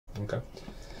Okay.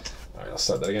 All right, I'll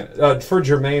start that again. For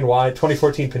Germayne Y,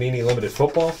 2014 Panini Limited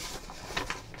Football.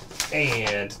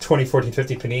 And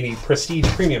 2014-15 Panini Prestige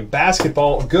Premium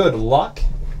Basketball. Good luck.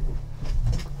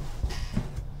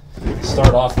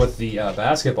 Start off with the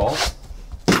basketball.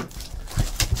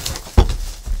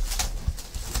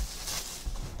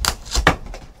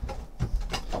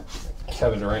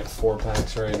 Kevin Durant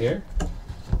 4-packs right here.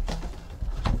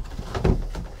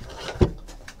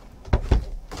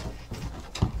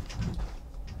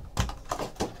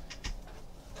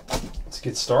 Let's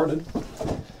get started.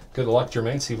 Good luck,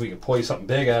 Germayne. See if we can pull you something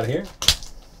big out of here.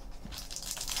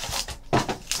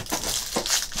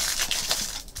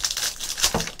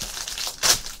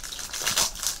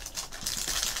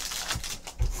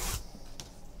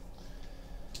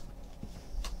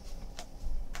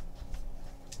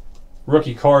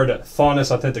 Rookie card,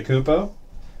 Thaunis Antetokounmpo.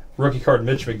 Rookie card,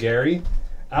 Mitch McGary.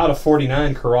 Out of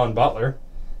 49, Caron Butler.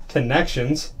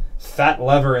 Connections, Fat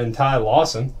Lever and Ty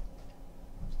Lawson.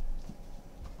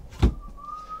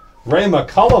 Ray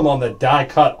McCollum on the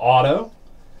die-cut auto.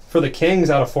 For the Kings,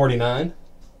 out of 49.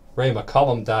 Ray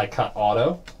McCollum die-cut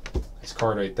auto. Nice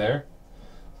card right there.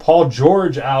 Paul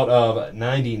George out of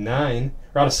 99.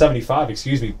 Or out of 75,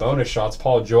 excuse me. Bonus shots,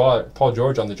 Paul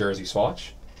George on the jersey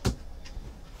swatch.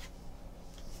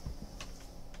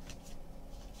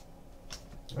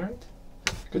 All right,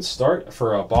 good start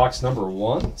for box number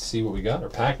 1. Let's see what we got, or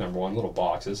pack number 1, little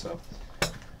boxes. So,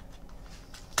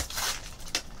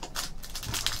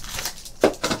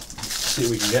 see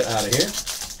what we can get out of here.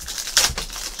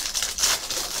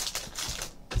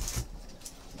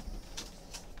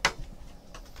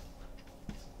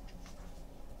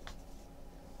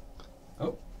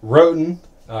 Oh, Roten,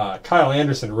 Kyle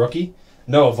Anderson rookie,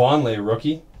 Noah Vonleh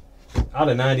rookie, out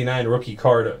of 99 rookie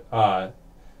card.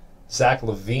 Zach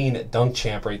LaVine, dunk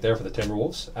champ right there for the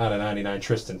Timberwolves. Out of 99,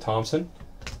 Tristan Thompson.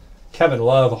 Kevin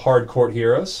Love, hard court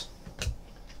heroes.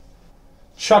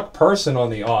 Chuck Person on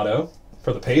the auto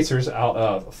for the Pacers, out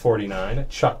of 49.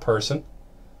 Chuck Person.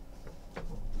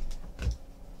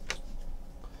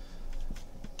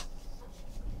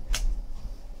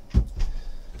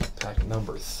 Pack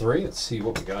number 3. Let's see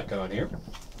what we got going here.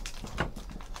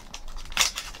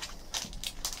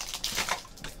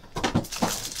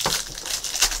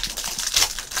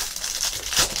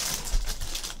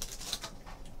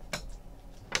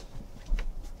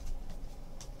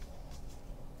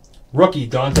 Rookie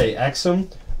Dante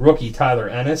Exum, rookie Tyler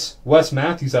Ennis, Wes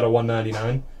Matthews out of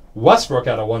 199, Westbrook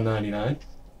out of 199,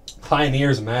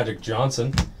 Pioneers Magic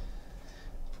Johnson,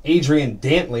 Adrian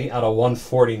Dantley out of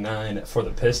 149 for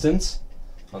the Pistons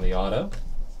on the auto.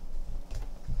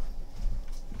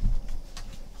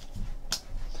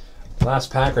 Last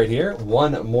pack right here,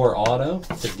 one more auto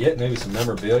to get, maybe some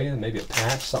memorabilia, maybe a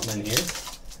patch, something in here.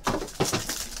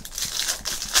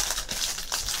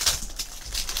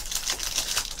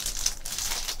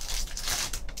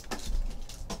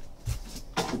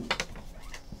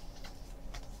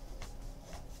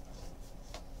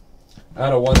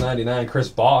 Out of 199, Chris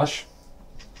Bosh.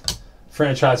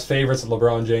 Franchise favorites,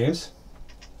 LeBron James.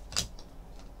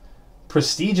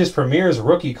 Prestigious Premiers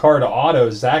rookie card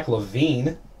auto, Zach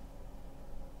LaVine.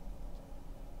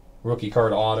 Rookie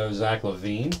card auto, Zach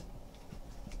LaVine.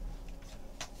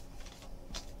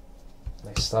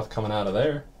 Nice stuff coming out of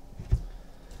there.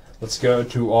 Let's go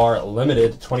to our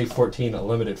limited 2014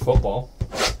 limited football.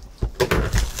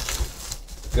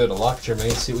 Good luck,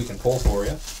 Germayne. See what we can pull for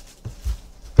you.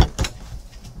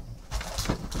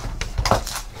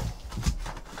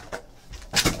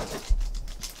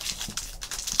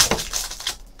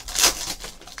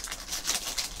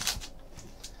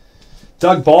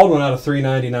 Doug Baldwin out of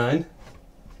 399.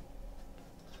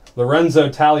 Lorenzo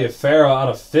Taliaferro out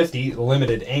of 50.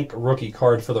 Limited ink rookie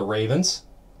card for the Ravens.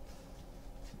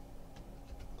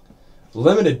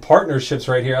 Limited partnerships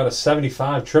right here out of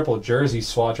 75. Triple jersey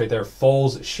swatch right there.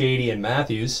 Foles, Shady, and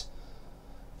Matthews.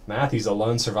 Matthews a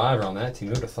lone survivor on that team.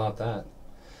 Who would have thought that?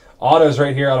 Autos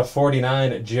right here out of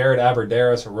 49. Jared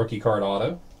Aberderis, rookie card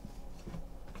auto.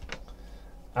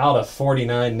 Out of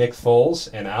 49, Nick Foles,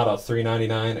 and out of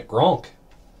 399, Gronk.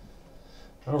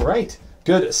 All right,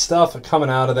 good stuff coming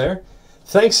out of there.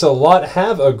 Thanks a lot.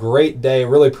 Have a great day.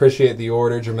 Really appreciate the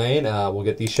order, Germayne. We'll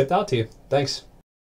get these shipped out to you. Thanks.